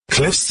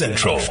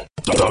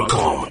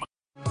CliffCentral.com.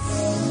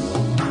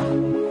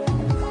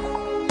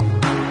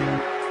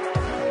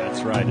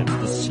 That's right. It's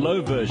the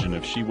slow version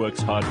of She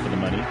Works Hard for the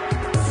Money.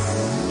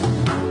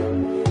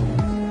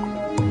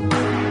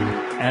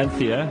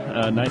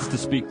 Anthea, nice to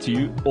speak to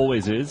you.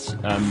 Always is.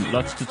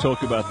 Lots to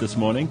talk about this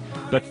morning.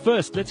 But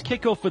first, let's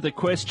kick off with a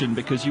question,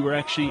 because you were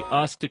actually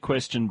asked a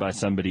question by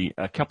somebody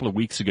a couple of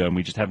weeks ago and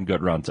we just haven't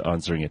got around to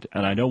answering it.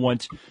 And I don't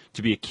want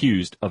to be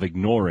accused of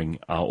ignoring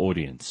our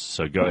audience.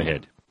 So go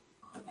ahead.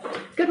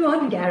 Good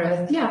morning,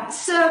 Gareth. Yeah,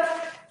 so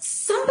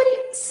somebody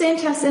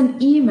sent us an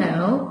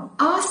email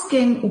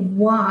asking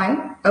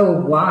why,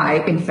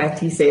 in fact,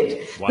 he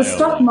said, the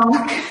stock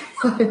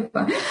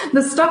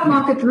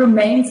market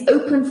remains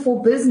open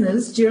for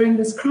business during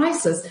this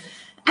crisis.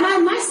 And I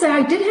must say,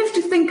 I did have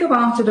to think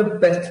about it a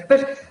bit,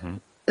 but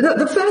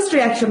the first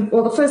reaction,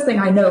 or the first thing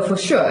I know for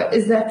sure,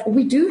 is that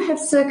we do have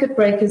circuit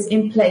breakers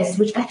in place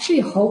which actually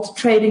halt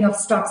trading of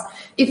stocks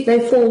if they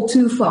fall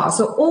too far.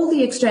 So all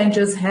the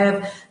exchanges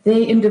have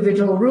their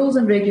individual rules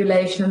and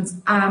regulations.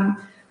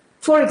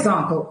 For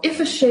example,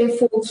 if a share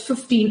falls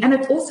 15, and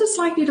it's also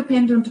slightly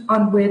dependent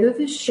on whether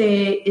the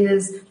share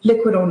is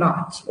liquid or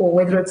not, or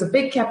whether it's a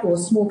big cap or a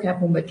small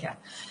cap or mid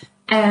cap.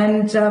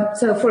 And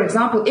so, for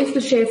example, if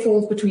the share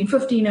falls between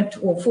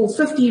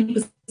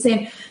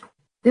 15%,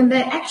 then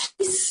they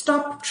actually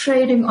stop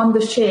trading on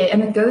the share,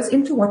 and it goes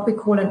into what we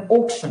call an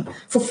auction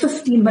for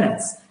 15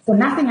 minutes. So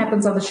nothing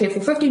happens on the share for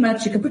 15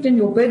 minutes. You can put in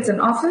your bids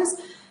and offers.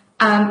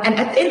 And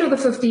at the end of the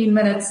 15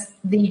 minutes,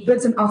 the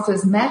bids and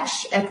offers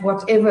match at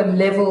whatever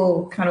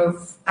level kind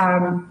of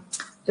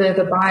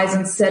the buyers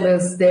and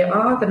sellers there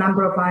are, the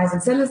number of buyers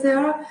and sellers there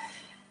are.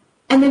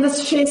 And then the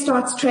share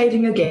starts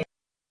trading again.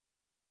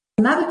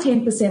 Another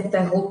 10%,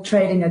 they hold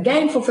trading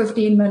again for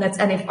 15 minutes.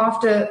 And if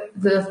after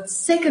the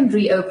second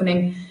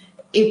reopening,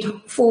 it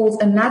falls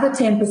another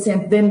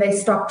 10%, then they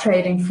stop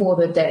trading for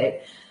the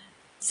day.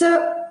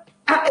 So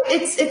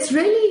it's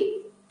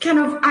really kind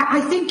of,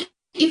 I think,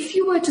 if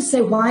you were to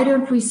say, why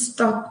don't we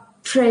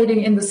stop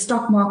trading in the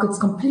stock markets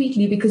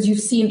completely, because you've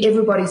seen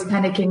everybody's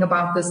panicking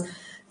about this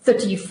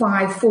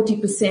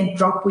 35-40%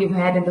 drop we've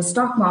had in the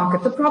stock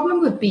market, the problem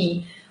would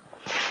be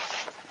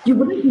you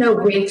wouldn't know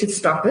where to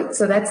stop it.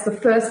 So that's the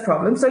first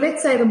problem. So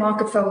let's say the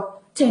market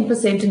fell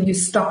 10% and you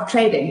stop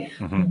trading.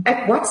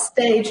 At what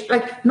stage,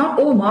 like not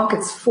all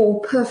markets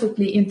fall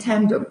perfectly in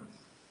tandem.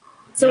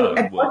 So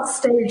at what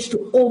stage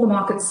do all the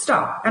markets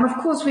stop? And of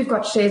course, we've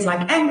got shares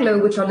like Anglo,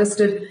 which are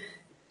listed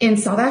in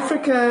South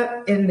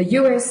Africa, in the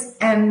US,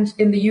 and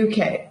in the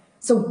UK.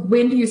 So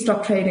when do you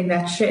stop trading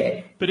that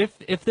share? But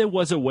if there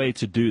was a way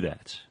to do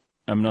that,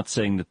 I'm not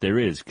saying that there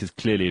is, because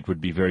clearly it would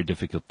be very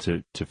difficult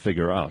to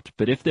figure out.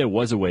 But if there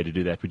was a way to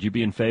do that, would you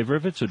be in favor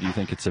of it, or do you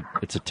think it's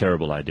a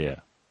terrible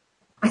idea?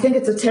 I think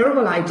it's a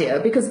terrible idea,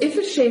 because if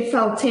a share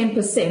fell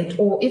 10%,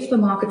 or if the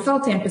market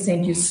fell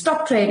 10%, you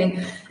stop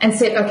trading and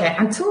said, okay,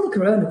 until the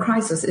corona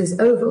crisis is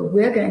over,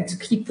 we're going to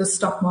keep the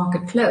stock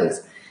market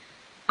closed.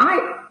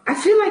 I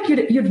feel like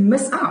you'd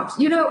miss out.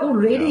 You know,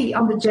 already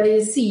on the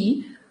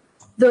JSE,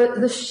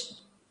 the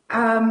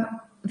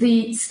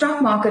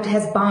stock market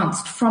has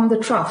bounced from the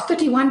trough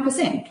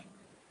 31%.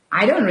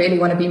 I don't really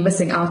want to be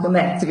missing out on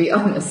that, to be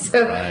honest.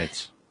 So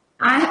right.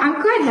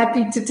 I'm quite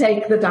happy to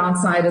take the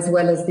downside as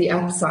well as the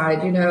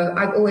upside. You know,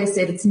 I've always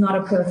said it's not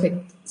a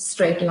perfect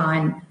straight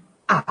line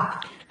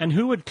up. And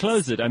who would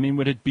close it? I mean,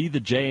 would it be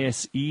the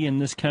JSE in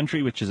this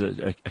country, which is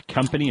a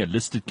company, a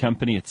listed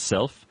company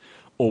itself?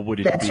 Or would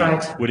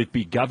it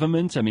be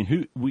government? I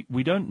mean,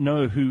 we don't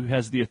know who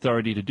has the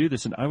authority to do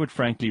this, and I would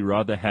frankly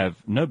rather have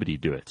nobody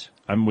do it.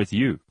 I'm with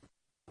you.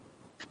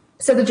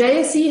 So the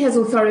JSE has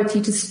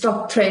authority to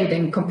stop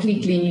trading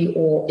completely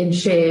or in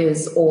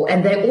shares,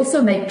 and they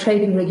also make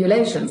trading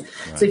regulations.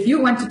 Right. So if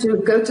you wanted to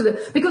go to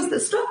because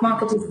the stock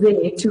market is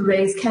there to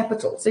raise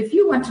capital. So if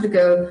you wanted to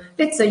go,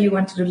 let's say you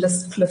wanted to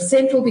list Cliff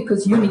Central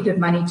because you needed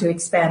money to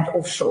expand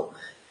offshore.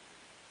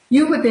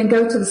 You would then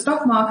go to the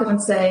stock market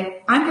and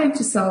say, I'm going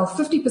to sell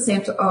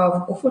 50%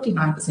 of, or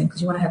 49%,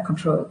 because you want to have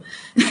control,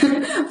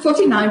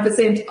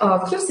 49%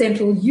 of Cliff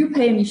Central, you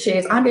pay me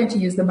shares, I'm going to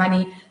use the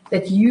money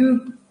that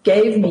you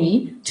gave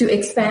me to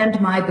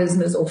expand my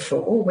business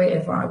offshore, or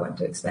wherever I want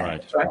to expand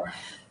it, right?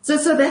 So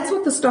that's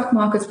what the stock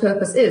market's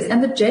purpose is.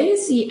 And the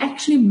JSE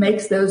actually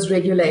makes those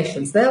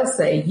regulations. They'll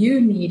say you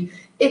need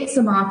X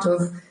amount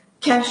of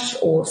cash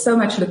or so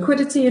much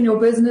liquidity in your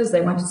business. They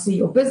want to see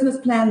your business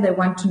plan. They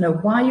want to know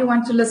why you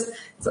want to list.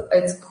 So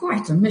it's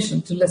quite a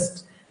mission to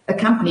list a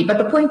company. But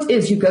the point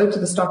is you go to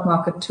the stock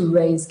market to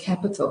raise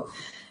capital.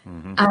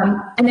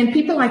 And then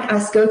people like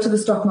us go to the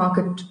stock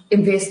market,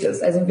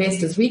 investors. As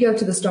investors, we go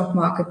to the stock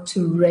market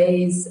to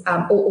raise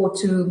or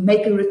to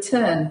make a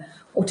return,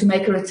 or to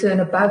make a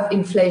return above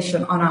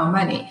inflation on our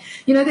money.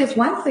 You know, there's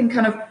one thing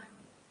kind of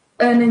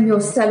earning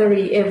your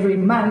salary every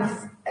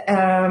month,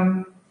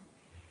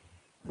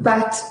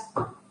 but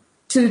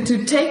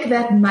to take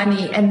that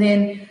money and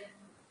then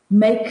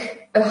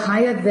make a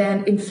higher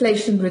than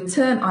inflation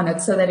return on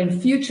it so that in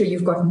future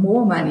you've got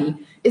more money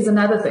is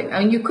another thing. I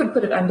mean, you could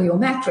put it under your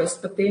mattress,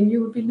 but then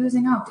you would be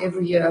losing out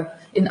every year,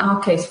 in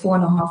our case,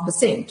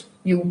 4.5%.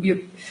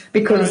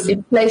 Because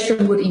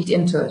inflation would eat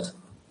into it.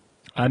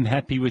 I'm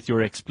happy with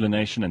your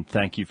explanation, and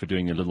thank you for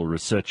doing a little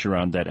research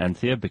around that,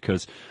 Anthea,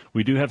 because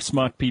we do have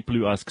smart people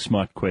who ask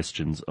smart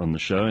questions on the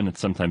show, and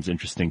it's sometimes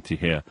interesting to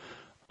hear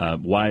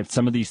why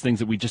some of these things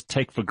that we just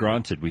take for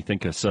granted, we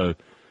think are so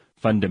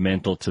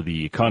fundamental to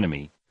the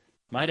economy,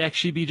 might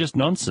actually be just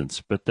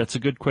nonsense. But that's a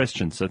good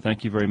question, so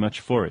thank you very much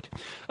for it.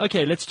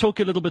 Okay, let's talk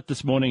a little bit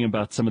this morning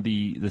about some of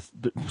the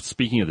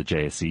speaking of the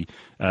JSE,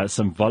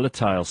 some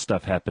volatile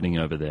stuff happening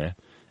over there.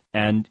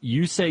 And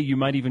you say you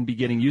might even be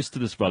getting used to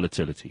this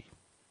volatility.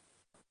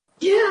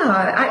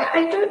 Yeah,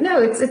 I don't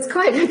know. It's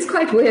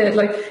quite weird.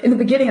 Like in the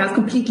beginning, I was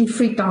completely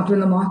freaked out when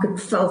the market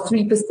fell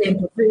 3%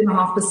 or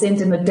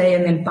 3.5% in a day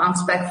and then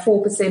bounced back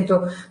 4%.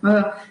 Or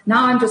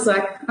now I'm just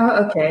like,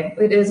 oh, okay,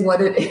 it is what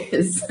it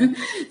is,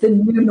 the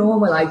new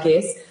normal, I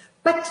guess.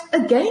 But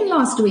again,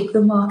 last week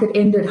the market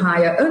ended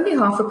higher, only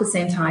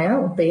 0.5% higher,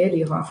 or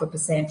barely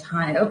 0.5%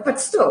 higher. But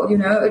still,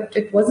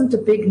 it wasn't a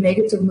big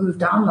negative move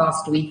down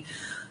last week.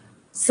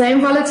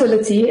 Same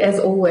volatility as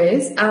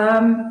always.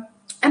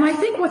 And I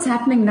think what's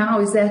happening now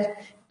is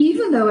that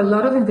even though a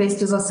lot of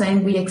investors are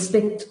saying we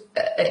expect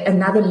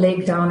another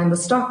leg down in the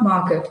stock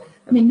market,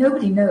 I mean,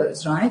 nobody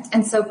knows, right?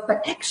 And so,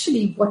 but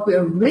actually what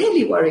we're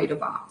really worried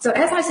about, so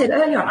as I said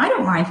earlier, I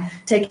don't mind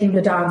taking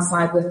the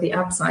downside with the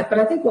upside, but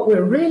I think what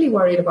we're really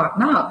worried about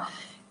now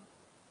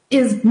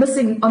is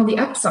missing on the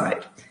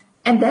upside.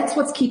 And that's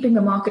what's keeping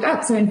the market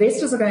up. So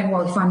investors are going,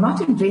 well, if I'm not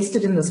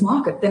invested in this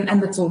market, then,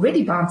 and it's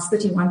already bounced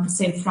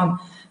 31% from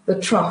the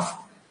trough,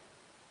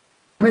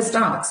 missed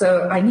out.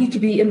 So I need to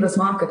be in this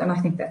market. And I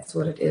think that's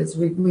what it is.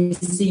 We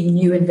see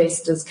new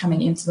investors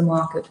coming into the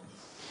market.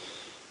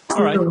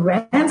 All right. The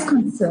Rand's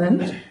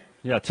concerned.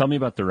 Yeah, tell me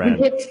about the Rand.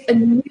 We hit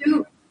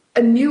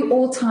a new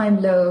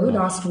all-time low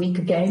last week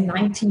again,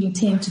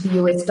 19.10 to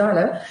the US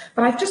dollar.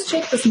 But I've just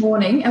checked this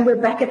morning and we're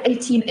back at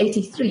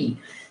 18.83.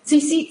 So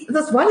you see,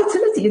 this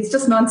volatility, it's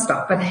just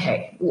nonstop. But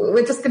hey,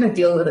 we're just going to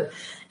deal with it.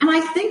 And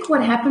I think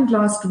what happened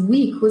last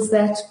week was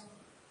that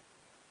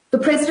the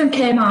president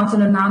came out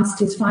and announced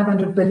his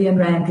 500 billion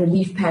rand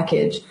relief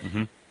package.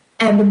 Mm-hmm.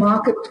 And the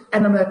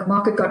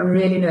market got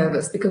really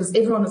nervous because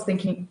everyone was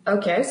thinking,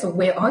 okay, so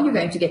where are you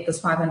going to get this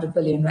 500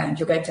 billion rand?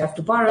 You're going to have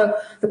to borrow.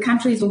 The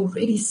country is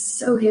already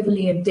so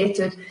heavily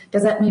indebted.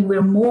 Does that mean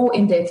we're more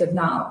indebted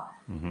now?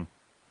 Mm-hmm.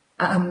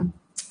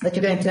 That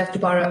you're going to have to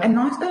borrow? And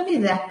not only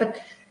that,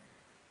 but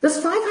this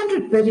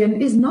 500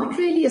 billion is not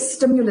really a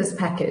stimulus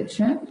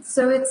package.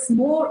 So it's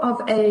more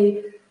of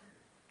a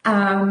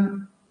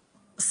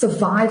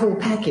survival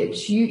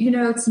package.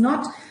 It's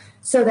not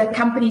so that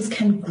companies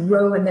can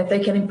grow and that they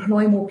can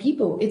employ more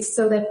people. It's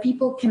so that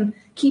people can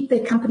keep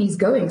their companies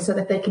going so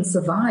that they can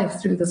survive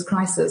through this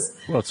crisis.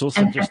 Well, it's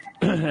also just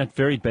at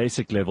very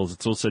basic levels,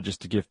 it's also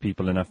just to give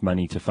people enough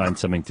money to find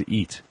something to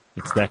eat.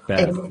 It's that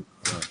bad.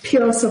 It's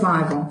pure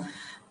survival.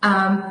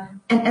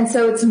 And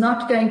so it's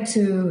not going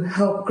to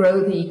help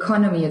grow the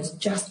economy. It's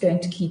just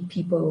going to keep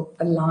people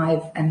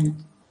alive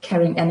and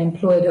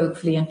employed,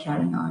 hopefully, and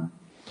carrying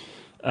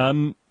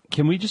on.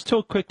 Can we just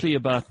talk quickly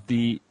about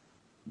the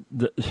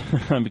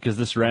because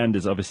this Rand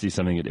is obviously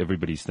something that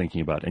everybody's thinking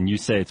about, and you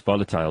say it's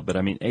volatile, but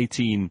I mean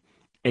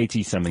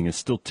 1880 something is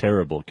still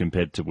terrible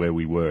compared to where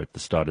we were at the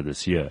start of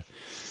this year.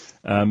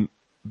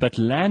 But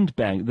the land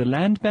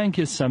bank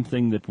is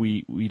something that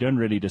we don't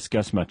really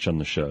discuss much on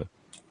the show.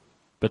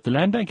 But the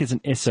land bank is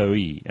an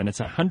SOE, and it's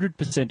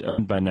 100%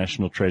 owned by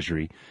National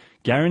Treasury,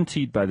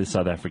 guaranteed by the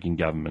South African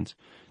government.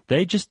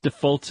 They just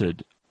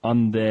defaulted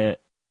on their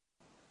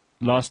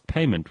last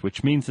payment,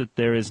 which means that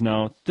there is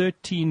now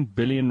 13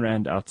 billion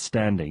rand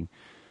outstanding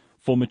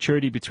for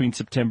maturity between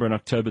September and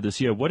October this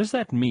year. What does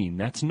that mean?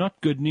 That's not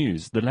good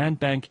news. The land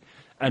bank,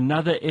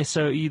 another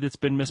SOE that's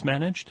been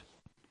mismanaged?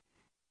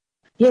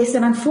 Yes,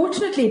 and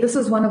unfortunately, this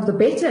is one of the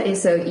better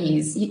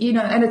SOEs,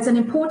 and it's an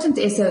important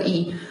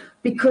SOE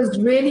because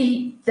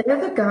really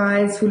they're the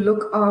guys who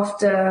look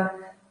after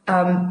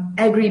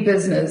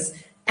agribusiness.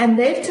 And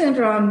they've turned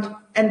around,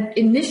 and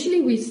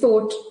initially we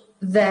thought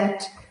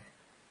that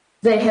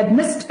they had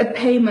missed a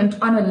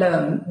payment on a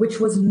loan, which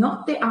was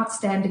not the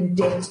outstanding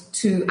debt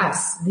to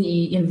us,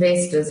 the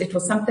investors. It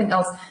was something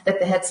else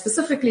that they had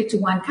specifically to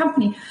one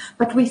company.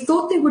 But we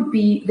thought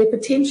there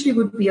potentially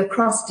would be a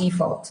cross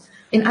default.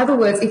 In other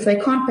words, if they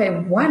can't pay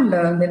one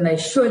loan, then they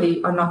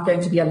surely are not going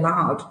to be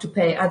allowed to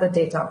pay other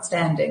debt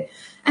outstanding.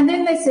 And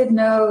then they said,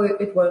 no,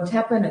 it won't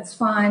happen. It's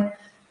fine.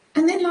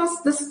 And then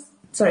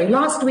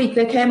last week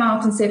they came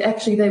out and said,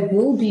 actually, they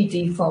will be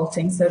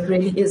defaulting. So it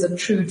really is a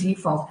true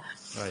default.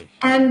 Right.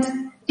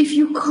 And if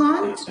you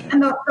can't,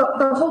 and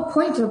the whole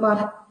point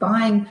about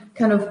buying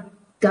kind of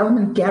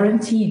government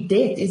guaranteed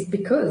debt is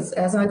because,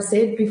 as I've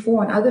said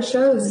before on other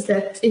shows, is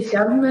that if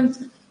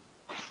government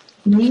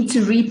need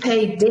to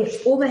repay debt,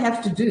 all they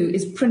have to do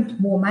is print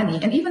more money.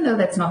 And even though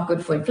that's not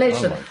good for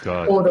inflation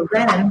or the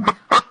Rand,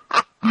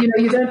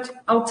 you don't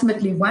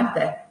ultimately want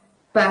that.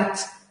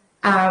 But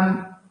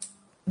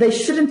they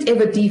shouldn't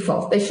ever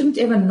default. They shouldn't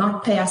ever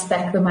not pay us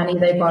back the money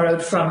they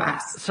borrowed from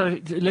us. So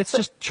let's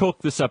just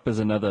chalk this up as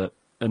another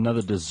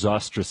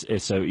disastrous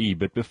SOE.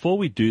 But before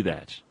we do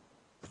that,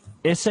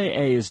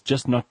 SAA is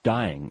just not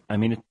dying. I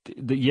mean,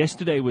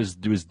 yesterday was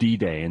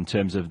D-Day in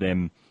terms of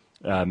them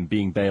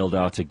being bailed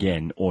out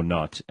again or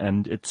not.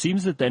 And it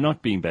seems that they're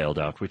not being bailed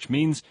out, which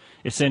means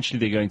essentially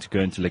they're going to go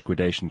into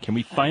liquidation. Can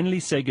we finally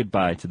say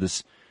goodbye to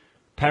this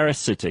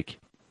parasitic,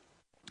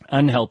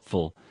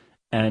 unhelpful,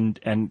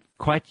 and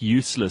quite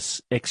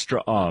useless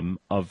extra arm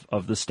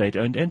of the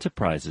state-owned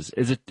enterprises?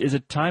 Is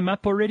it time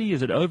up already?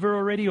 Is it over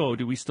already? Or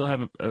do we still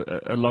have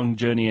a long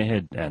journey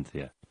ahead,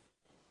 Anthea?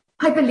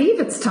 I believe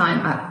it's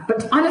time up,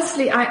 but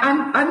honestly,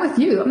 I'm with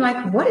you. I'm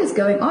like, what is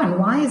going on?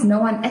 Why is no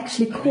one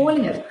actually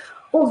calling it?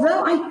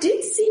 Although I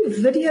did see a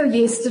video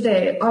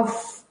yesterday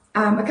of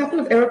a couple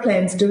of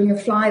aeroplanes doing a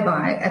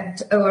flyby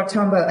at OR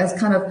Tambo as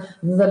kind of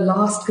the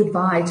last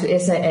goodbye to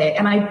SAA,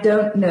 and I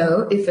don't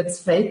know if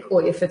it's fake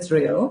or if it's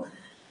real.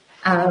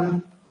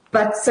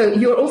 But so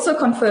you're also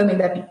confirming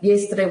that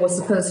yesterday was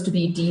supposed to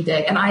be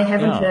D-Day, and I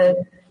haven't heard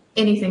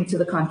anything to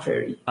the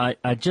contrary.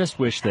 I just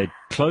wish they'd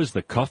close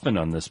the coffin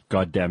on this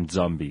goddamn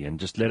zombie and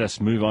just let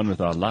us move on with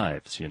our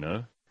lives, you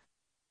know?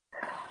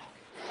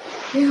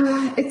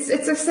 Yeah, it's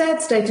a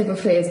sad state of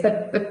affairs,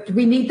 but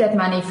we need that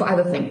money for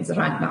other things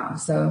right now.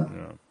 So,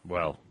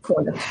 well,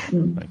 call it.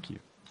 Thank you.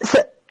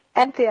 So,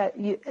 Anthea,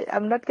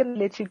 I'm not going to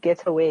let you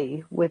get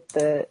away with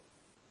the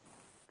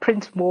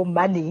print more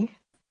money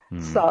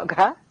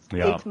saga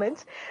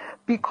statement,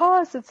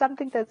 because it's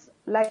something that's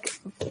like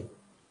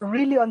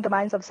really on the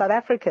minds of South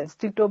Africans.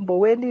 Tito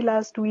Mboweni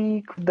last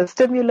week, the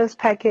stimulus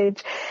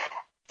package.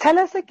 Tell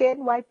us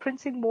again why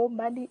printing more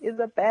money is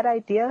a bad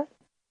idea.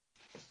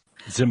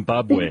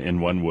 Zimbabwe, in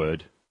one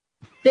word.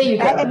 There you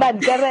go.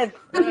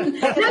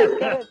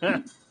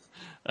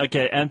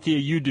 Okay, Anthea,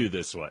 you do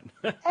this one.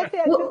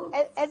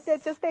 Anthea,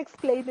 just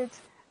explain it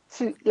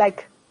to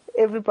like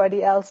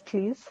everybody else,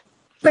 please.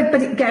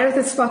 But Gareth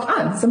is spot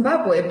on,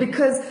 Zimbabwe,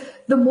 because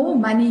the more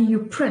money you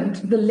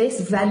print, the less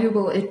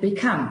valuable it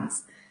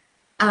becomes.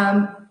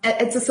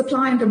 It's a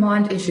supply and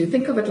demand issue.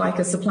 Think of it like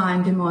a supply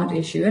and demand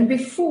issue. And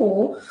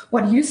before,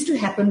 what used to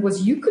happen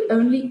was you could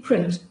only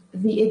print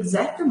the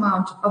exact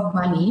amount of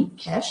money,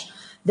 cash,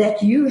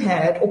 that you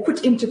had or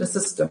put into the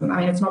system.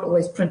 I mean, it's not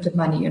always printed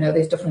money. You know,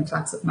 there's different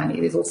types of money.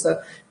 There's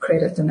also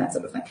credit and that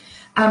sort of thing.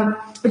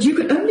 But you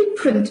could only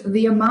print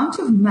the amount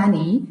of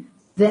money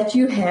that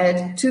you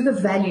had to the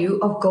value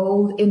of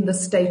gold in the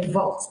state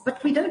vaults.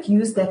 But we don't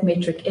use that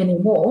metric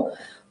anymore.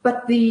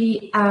 But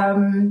the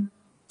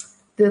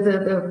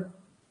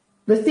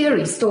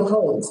theory still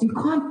holds. You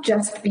can't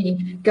just be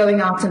going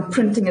out and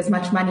printing as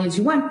much money as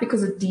you want,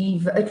 because it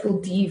will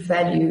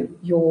devalue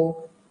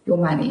your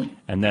money.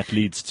 And that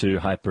leads to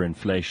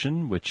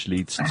hyperinflation, which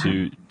leads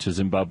to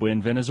Zimbabwe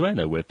and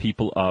Venezuela, where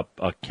people are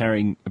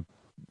carrying,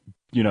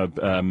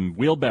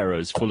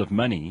 wheelbarrows full of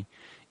money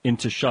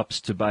into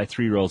shops to buy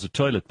 3 rolls of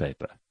toilet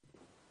paper.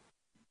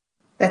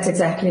 That's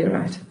exactly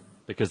right.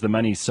 Because the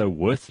money is so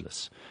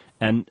worthless.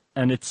 And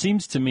it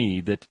seems to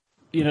me that,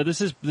 this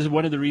is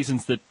one of the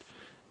reasons that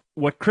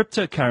what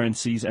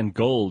cryptocurrencies and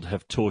gold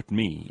have taught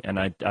me, and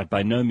I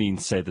by no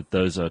means say that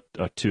those are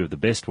two of the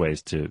best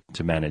ways to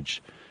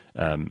manage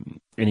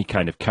any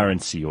kind of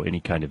currency or any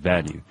kind of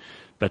value,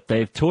 but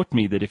they've taught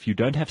me that if you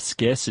don't have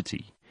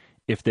scarcity,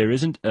 if there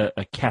isn't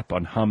a cap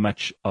on how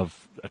much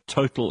of a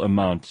total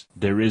amount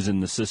there is in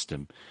the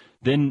system,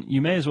 then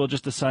you may as well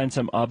just assign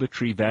some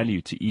arbitrary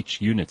value to each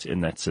unit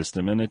in that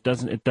system, and it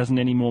doesn't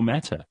anymore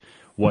matter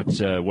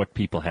what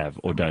people have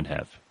or don't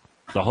have.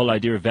 The whole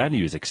idea of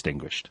value is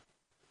extinguished.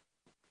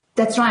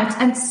 That's right.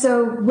 And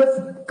so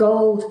with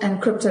gold and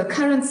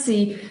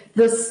cryptocurrency,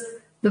 this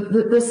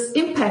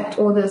impact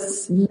or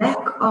this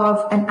lack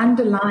of an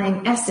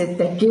underlying asset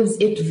that gives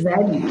it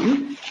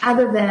value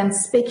other than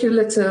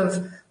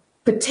speculative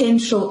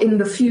potential in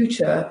the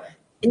future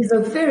is a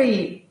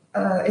very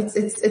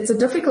it's a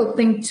difficult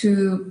thing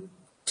to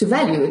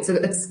value.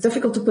 It's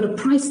difficult to put a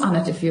price on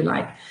it, if you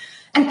like.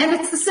 And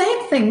it's the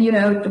same thing,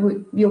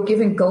 you're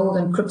giving gold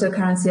and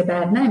cryptocurrency a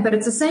bad name, but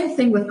it's the same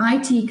thing with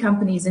IT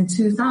companies in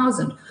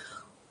 2000,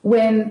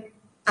 when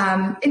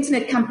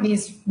internet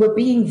companies were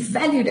being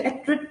valued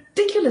at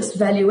ridiculous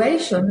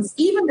valuations,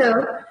 even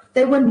though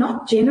they were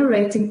not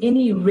generating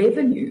any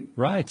revenue.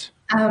 Right.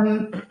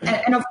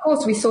 And of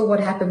course, we saw what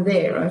happened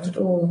there, right? It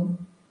all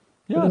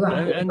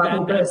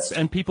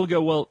and people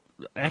go, well,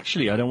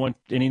 actually, I don't want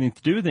anything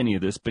to do with any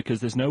of this, because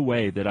there's no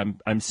way that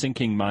I'm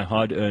sinking my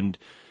hard-earned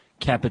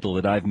capital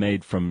that I've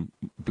made from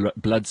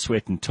blood,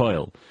 sweat, and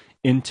toil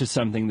into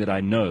something that I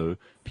know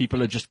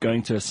people are just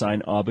going to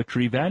assign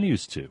arbitrary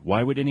values to.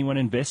 Why would anyone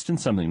invest in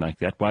something like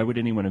that? Why would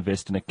anyone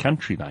invest in a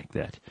country like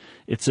that?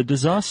 It's a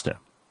disaster.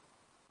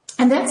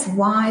 And that's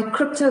why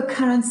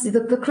cryptocurrency,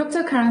 the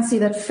cryptocurrency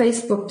that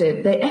Facebook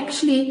did, they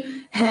actually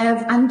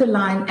have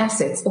underlying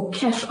assets or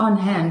cash on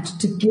hand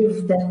to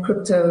give that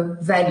crypto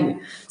value.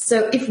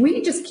 So if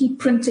we just keep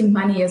printing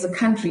money as a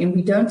country and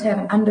we don't have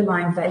an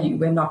underlying value,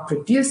 we're not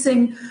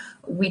producing,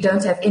 we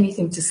don't have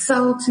anything to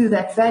sell to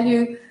that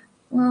value,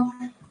 well,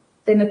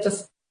 then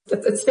it's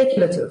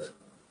speculative.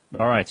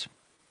 All right.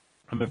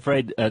 I'm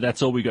afraid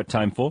that's all we got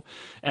time for.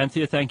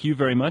 Anthea, thank you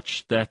very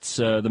much. That's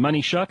The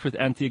Money Shot with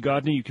Anthea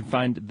Gardner. You can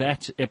find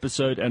that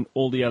episode and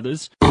all the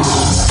others.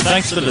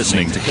 Thanks for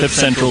listening to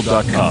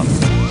CliffCentral.com.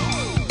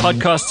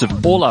 Podcasts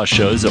of all our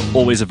shows are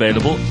always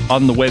available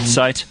on the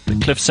website, the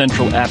Cliff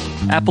Central app,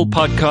 Apple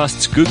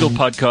Podcasts, Google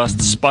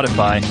Podcasts,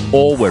 Spotify,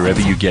 or wherever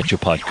you get your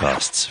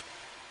podcasts.